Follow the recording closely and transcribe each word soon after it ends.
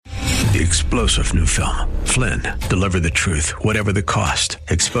the explosive new film, Flynn, deliver the truth, whatever the cost.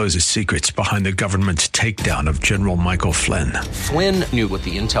 Exposes secrets behind the government's takedown of General Michael Flynn. Flynn knew what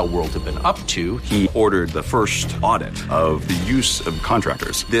the intel world had been up to. He ordered the first audit of the use of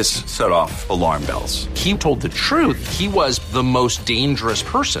contractors. This set off alarm bells. He told the truth. He was the most dangerous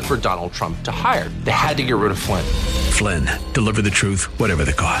person for Donald Trump to hire. They had to get rid of Flynn. Flynn, deliver the truth, whatever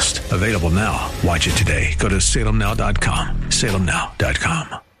the cost. Available now. Watch it today. Go to salemnow.com.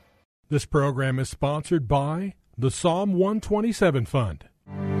 salemnow.com. This program is sponsored by the Psalm 127 Fund.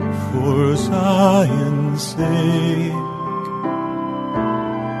 For Zion's sake,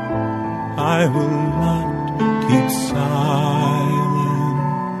 I will not keep silent.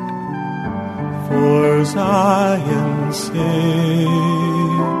 For Zion's sake,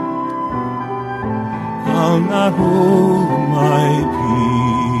 I'll not hold my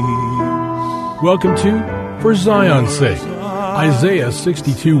peace. Welcome to For Zion's Sake. Isaiah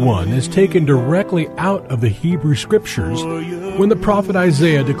 62:1 is taken directly out of the Hebrew Scriptures when the prophet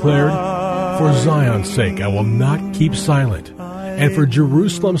Isaiah declared, "For Zion's sake I will not keep silent, and for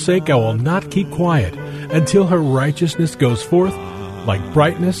Jerusalem's sake I will not keep quiet, until her righteousness goes forth like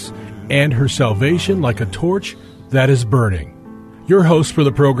brightness, and her salvation like a torch that is burning." Your hosts for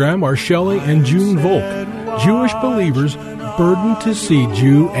the program are Shelley and June Volk, Jewish believers burdened to see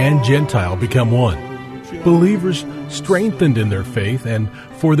Jew and Gentile become one. Believers strengthened in their faith and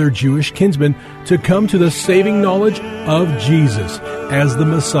for their Jewish kinsmen to come to the saving knowledge of Jesus as the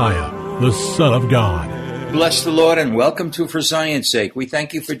Messiah, the Son of God. Bless the Lord and welcome to For Zion's Sake. We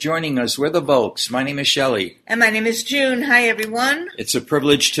thank you for joining us. We're the Volks. My name is Shelley. And my name is June. Hi, everyone. It's a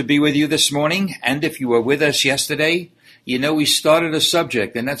privilege to be with you this morning. And if you were with us yesterday, you know we started a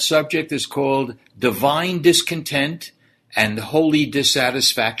subject, and that subject is called Divine Discontent and Holy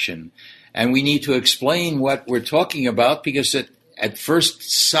Dissatisfaction. And we need to explain what we're talking about because at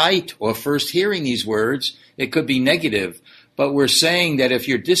first sight or first hearing these words, it could be negative. But we're saying that if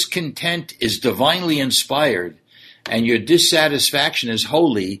your discontent is divinely inspired and your dissatisfaction is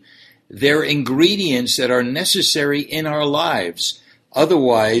holy, they're ingredients that are necessary in our lives.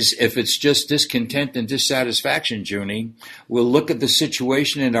 Otherwise, if it's just discontent and dissatisfaction, Junie, we'll look at the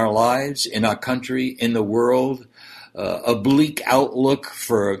situation in our lives, in our country, in the world, a bleak outlook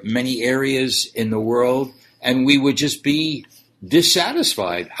for many areas in the world, and we would just be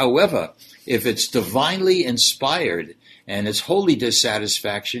dissatisfied. However, if it's divinely inspired and it's holy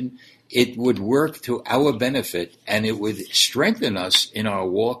dissatisfaction, it would work to our benefit and it would strengthen us in our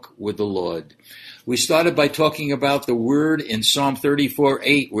walk with the Lord. We started by talking about the word in Psalm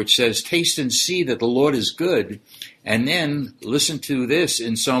 34:8, which says, "Taste and see that the Lord is good." And then listen to this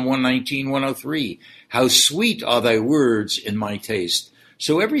in Psalm 119:103, "How sweet are thy words in my taste."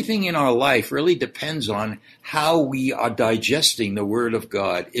 So everything in our life really depends on how we are digesting the word of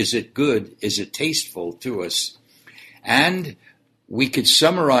God. Is it good? Is it tasteful to us? And we could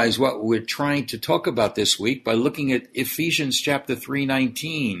summarize what we're trying to talk about this week by looking at Ephesians chapter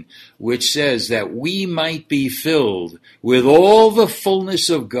 3:19, which says that we might be filled with all the fullness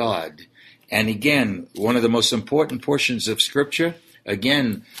of God. And again, one of the most important portions of Scripture,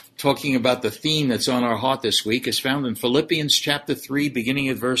 again, talking about the theme that's on our heart this week, is found in Philippians chapter 3, beginning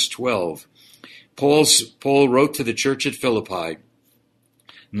at verse 12. Paul wrote to the church at Philippi,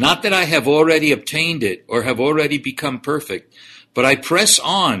 "Not that I have already obtained it or have already become perfect, but I press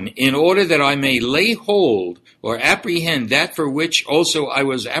on in order that I may lay hold or apprehend that for which also I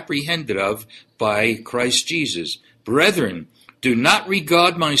was apprehended of by Christ Jesus. Brethren, I do not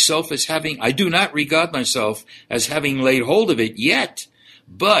regard myself as having laid hold of it yet,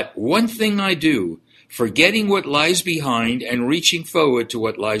 but one thing I do, forgetting what lies behind and reaching forward to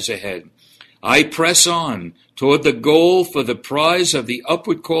what lies ahead. I press on toward the goal for the prize of the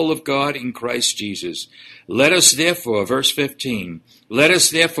upward call of God in Christ Jesus. Let us therefore," verse 15, "let us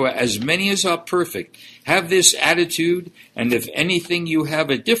therefore, as many as are perfect, have this attitude, and if anything you have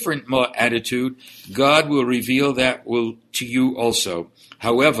a different attitude, God will reveal that to you also.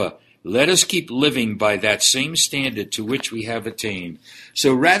 However, let us keep living by that same standard to which we have attained."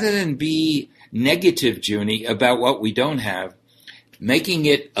 So rather than be negative, Junie, about what we don't have, making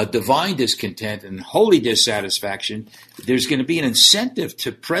it a divine discontent and holy dissatisfaction, there's going to be an incentive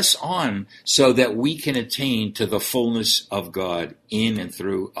to press on so that we can attain to the fullness of God in and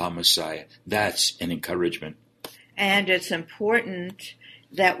through our Messiah. That's an encouragement. And it's important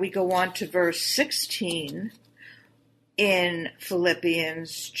that we go on to verse 16 in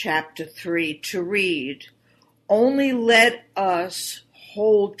Philippians chapter 3 to read, "Only let us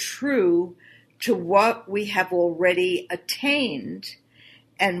hold true to what we have already attained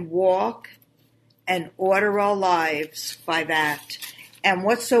and walk and order our lives by that." And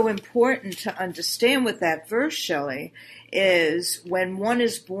what's so important to understand with that verse, Shelley, is when one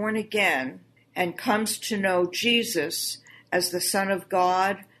is born again and comes to know Jesus as the Son of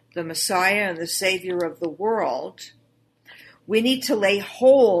God, the Messiah, and the Savior of the world, we need to lay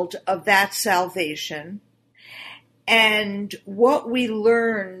hold of that salvation. And what we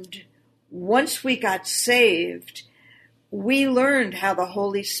learned once we got saved, we learned how the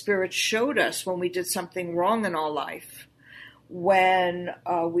Holy Spirit showed us when we did something wrong in our life, when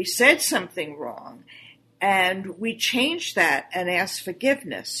we said something wrong, and we changed that and asked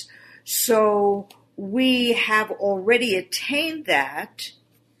forgiveness. So we have already attained that.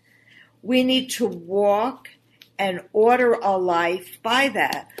 We need to walk and order our life by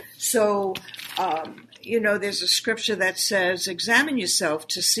that. So, there's a scripture that says, examine yourself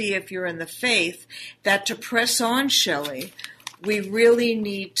to see if you're in the faith, that to press on, Shelley, we really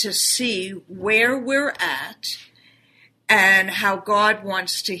need to see where we're at and how God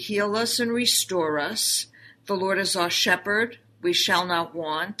wants to heal us and restore us. The Lord is our shepherd, we shall not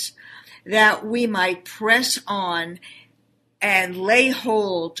want, that we might press on and lay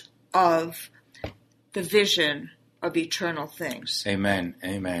hold of the vision of eternal things. Amen.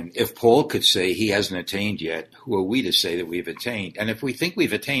 Amen. If Paul could say he hasn't attained yet, who are we to say that we've attained? And if we think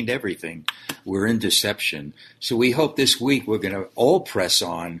we've attained everything, we're in deception. So we hope this week we're going to all press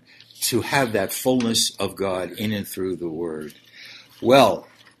on to have that fullness of God in and through the Word. Well,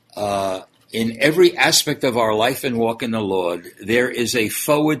 in every aspect of our life and walk in the Lord, there is a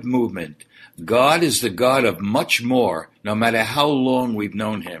forward movement. God is the God of much more, no matter how long we've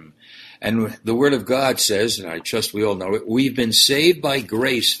known him. And the Word of God says, and I trust we all know it, we've been saved by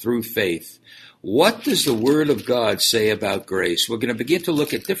grace through faith. What does the Word of God say about grace? We're going to begin to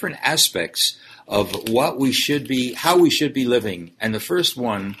look at different aspects of what we should be, how we should be living. And the first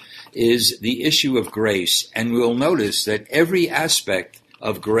one is the issue of grace. And we'll notice that every aspect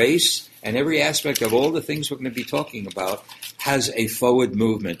of grace and every aspect of all the things we're going to be talking about has a forward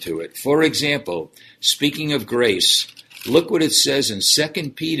movement to it. For example, speaking of grace, look what it says in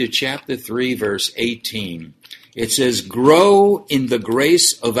 2 Peter chapter 3, verse 18. It says, grow in the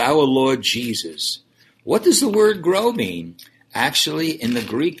grace of our Lord Jesus. What does the word grow mean? Actually, in the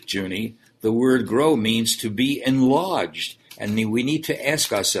Greek, Junie, the word grow means to be enlarged. And we need to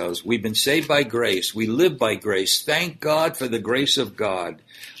ask ourselves, we've been saved by grace, we live by grace, thank God for the grace of God,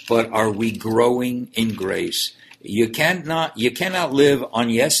 but are we growing in grace? You cannot live on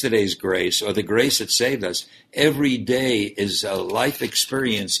yesterday's grace or the grace that saved us. Every day is a life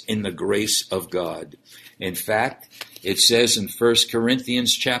experience in the grace of God. In fact, it says in 1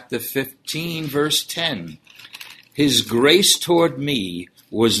 Corinthians chapter 15, verse 10, his grace toward me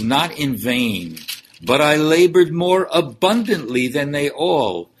was not in vain, but I labored more abundantly than they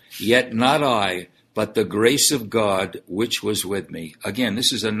all, yet not I, but the grace of God which was with me. Again,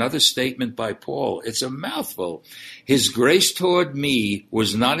 this is another statement by Paul. It's a mouthful. His grace toward me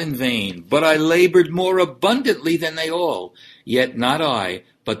was not in vain, but I labored more abundantly than they all, yet not I,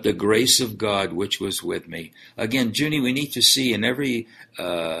 but the grace of God which was with me. Again, Junie, we need to see in every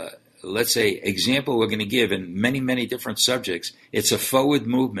let's say, example we're going to give in many, many different subjects, it's a forward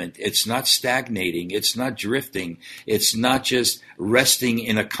movement. It's not stagnating. It's not drifting. It's not just resting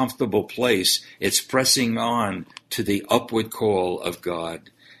in a comfortable place. It's pressing on to the upward call of God.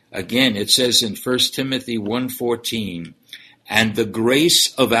 Again, it says in 1 Timothy 1:14, and the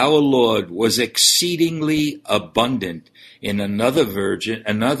grace of our Lord was exceedingly abundant. In another version,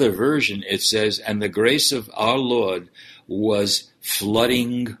 it says, and the grace of our Lord was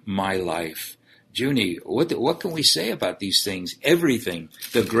flooding my life. Junie, what can we say about these things? Everything.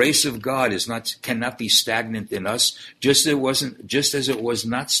 The grace of God cannot be stagnant in us, just as it was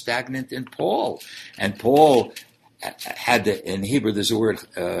not stagnant in Paul. And Paul had in Hebrew there's a word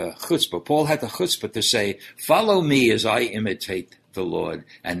chutzpah. Paul had the chutzpah to say, "Follow me as I imitate the Lord,"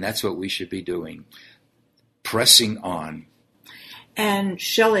 and that's what we should be doing, pressing on. And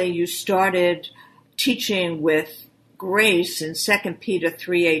Shelley, you started teaching with grace in 2 Peter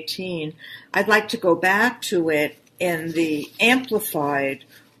 3:18. I'd like to go back to it in the Amplified,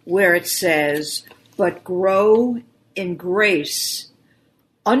 where it says, but grow in grace,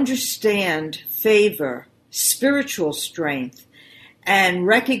 understand favor, spiritual strength, and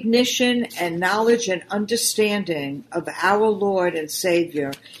recognition and knowledge and understanding of our Lord and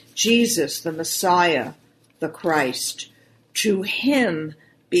Savior, Jesus, the Messiah, the Christ. To him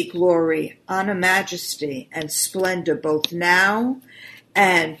be glory, honor, majesty, and splendor both now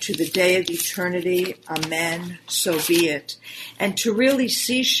and to the day of eternity. Amen. So be it. And to really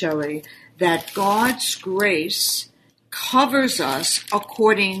see, Shelley, that God's grace covers us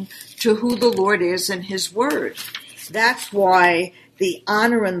according to who the Lord is and his word. That's why the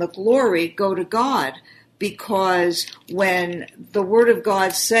honor and the glory go to God, because when the Word of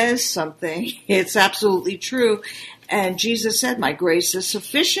God says something, it's absolutely true. And Jesus said, my grace is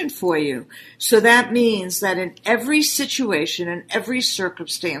sufficient for you. So that means that in every situation, in every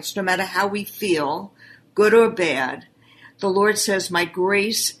circumstance, no matter how we feel, good or bad, the Lord says, my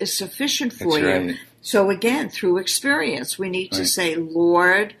grace is sufficient for you. Right. So again, through experience, we need to say,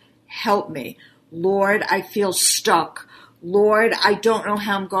 Lord, help me. Lord, I feel stuck. Lord, I don't know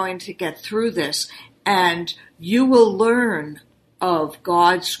how I'm going to get through this. And you will learn of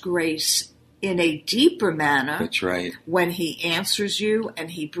God's grace in a deeper manner. That's right. When he answers you and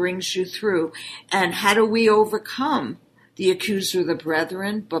he brings you through. And how do we overcome the accuser of the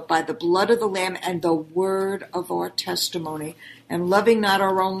brethren? But by the blood of the Lamb and the word of our testimony, and loving not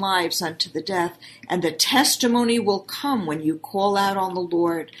our own lives unto the death. And the testimony will come when you call out on the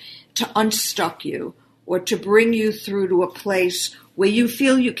Lord to unstuck you, or to bring you through to a place where you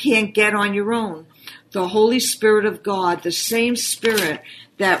feel you can't get on your own. The Holy Spirit of God, the same Spirit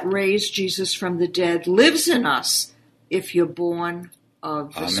that raised Jesus from the dead, lives in us if you're born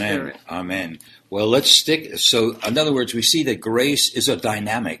of the Spirit. Amen. Well, let's stick. So, in other words, we see that grace is a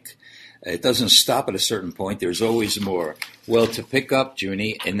dynamic. It doesn't stop at a certain point. There's always more. Well, to pick up,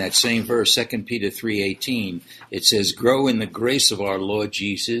 Junie, in that same verse, 2 Peter 3:18, it says, grow in the grace of our Lord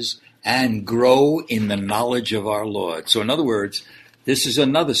Jesus and grow in the knowledge of our Lord. So, in other words, this is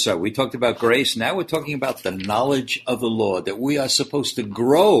another side. We talked about grace. Now we're talking about the knowledge of the Lord, that we are supposed to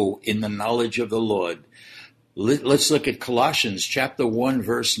grow in the knowledge of the Lord. Let's look at Colossians chapter 1,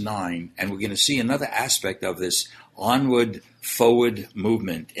 verse 9, and we're going to see another aspect of this onward, forward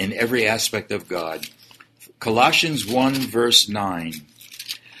movement in every aspect of God. Colossians 1, verse 9.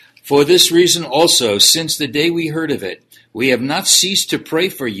 For this reason also, since the day we heard of it, we have not ceased to pray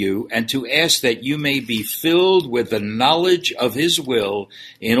for you and to ask that you may be filled with the knowledge of his will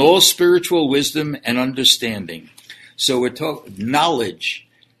in all spiritual wisdom and understanding. So we're talking, knowledge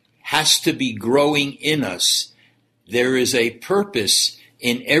has to be growing in us. There is a purpose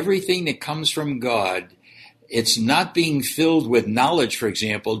in everything that comes from God. It's not being filled with knowledge, for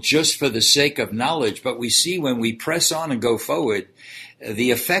example, just for the sake of knowledge, but we see when we press on and go forward,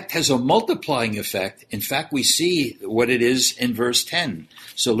 the effect has a multiplying effect. In fact, we see what it is in verse 10.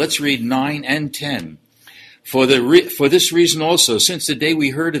 So let's read 9 and 10. For this reason also, since the day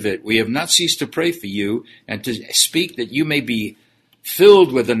we heard of it, we have not ceased to pray for you and to speak that you may be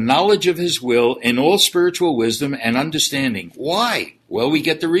filled with the knowledge of his will in all spiritual wisdom and understanding. Why? Well, we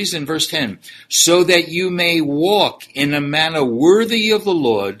get the reason in verse 10. So that you may walk in a manner worthy of the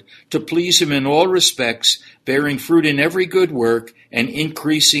Lord, to please him in all respects, bearing fruit in every good work and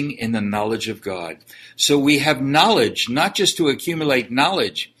increasing in the knowledge of God. So we have knowledge, not just to accumulate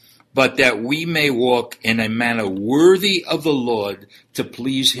knowledge, but that we may walk in a manner worthy of the Lord, to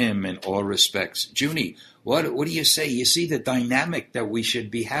please him in all respects. Junie, what do you say? You see the dynamic that we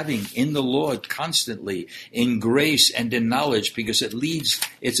should be having in the Lord constantly, in grace and in knowledge, because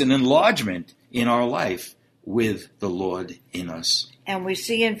it's an enlargement in our life with the Lord in us. And we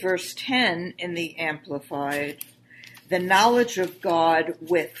see in verse 10 in the Amplified, the knowledge of God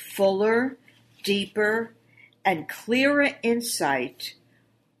with fuller, deeper, and clearer insight,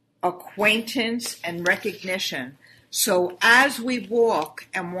 acquaintance, and recognition. So as we walk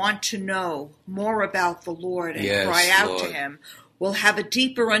and want to know more about the Lord and cry out to him, we'll have a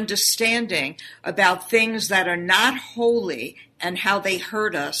deeper understanding about things that are not holy and how they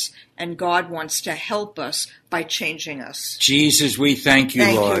hurt us, and God wants to help us by changing us. Jesus, we thank you,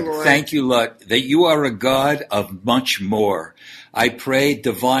 Lord. Thank you, Lord, that you are a God of much more. I pray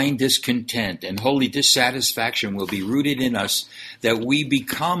divine discontent and holy dissatisfaction will be rooted in us, that we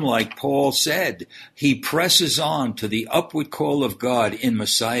become, like Paul said, he presses on to the upward call of God in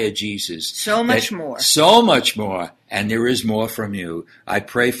Messiah Jesus. So much more. So much more. And there is more from you. I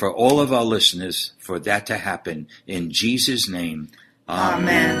pray for all of our listeners for that to happen. In Jesus' name,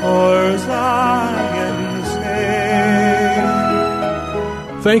 amen.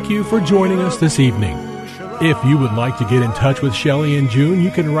 Thank you for joining us this evening. If you would like to get in touch with Shelley and June, you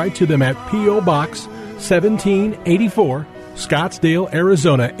can write to them at P.O. Box 1784, Scottsdale,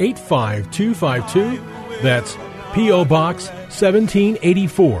 Arizona 85252. That's P.O. Box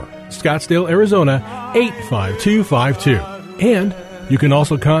 1784, Scottsdale, Arizona 85252. And you can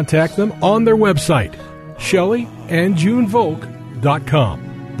also contact them on their website,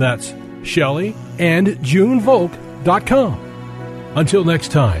 ShelleyandJuneVolk.com. That's ShelleyandJuneVolk.com. Until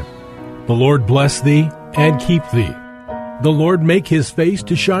next time, the Lord bless thee and keep thee. The Lord make his face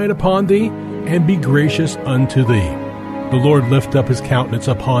to shine upon thee and be gracious unto thee. The Lord lift up his countenance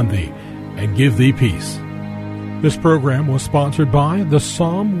upon thee and give thee peace. This program was sponsored by the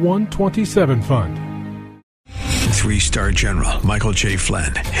Psalm 127 Fund. 3-star General Michael J.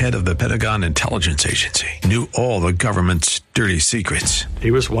 Flynn, head of the Pentagon Intelligence Agency, knew all the government's dirty secrets. He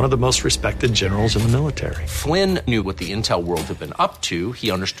was one of the most respected generals in the military. Flynn knew what the intel world had been up to.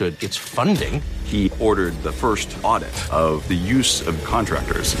 He understood its funding. He ordered the first audit of the use of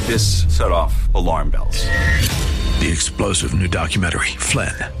contractors. This set off alarm bells. The explosive new documentary,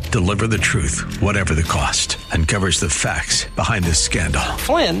 Flynn, Deliver the Truth, Whatever the Cost, uncovers the facts behind this scandal.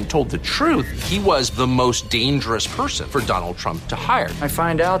 Flynn told the truth. He was the most dangerous person for Donald Trump to hire. I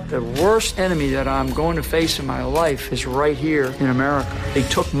find out the worst enemy that I'm going to face in my life is right here in America. They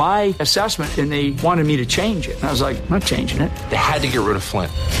took my assessment and they wanted me to change it. And I was like, I'm not changing it. They had to get rid of Flynn.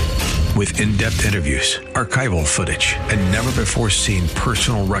 With in-depth interviews, archival footage, and never-before-seen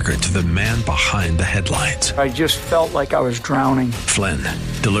personal records of the man behind the headlines. I just felt like I was drowning. Flynn,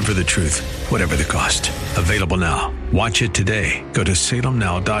 Deliver the Truth, Whatever the Cost. Available now. Watch it today. Go to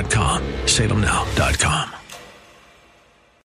salemnow.com. salemnow.com.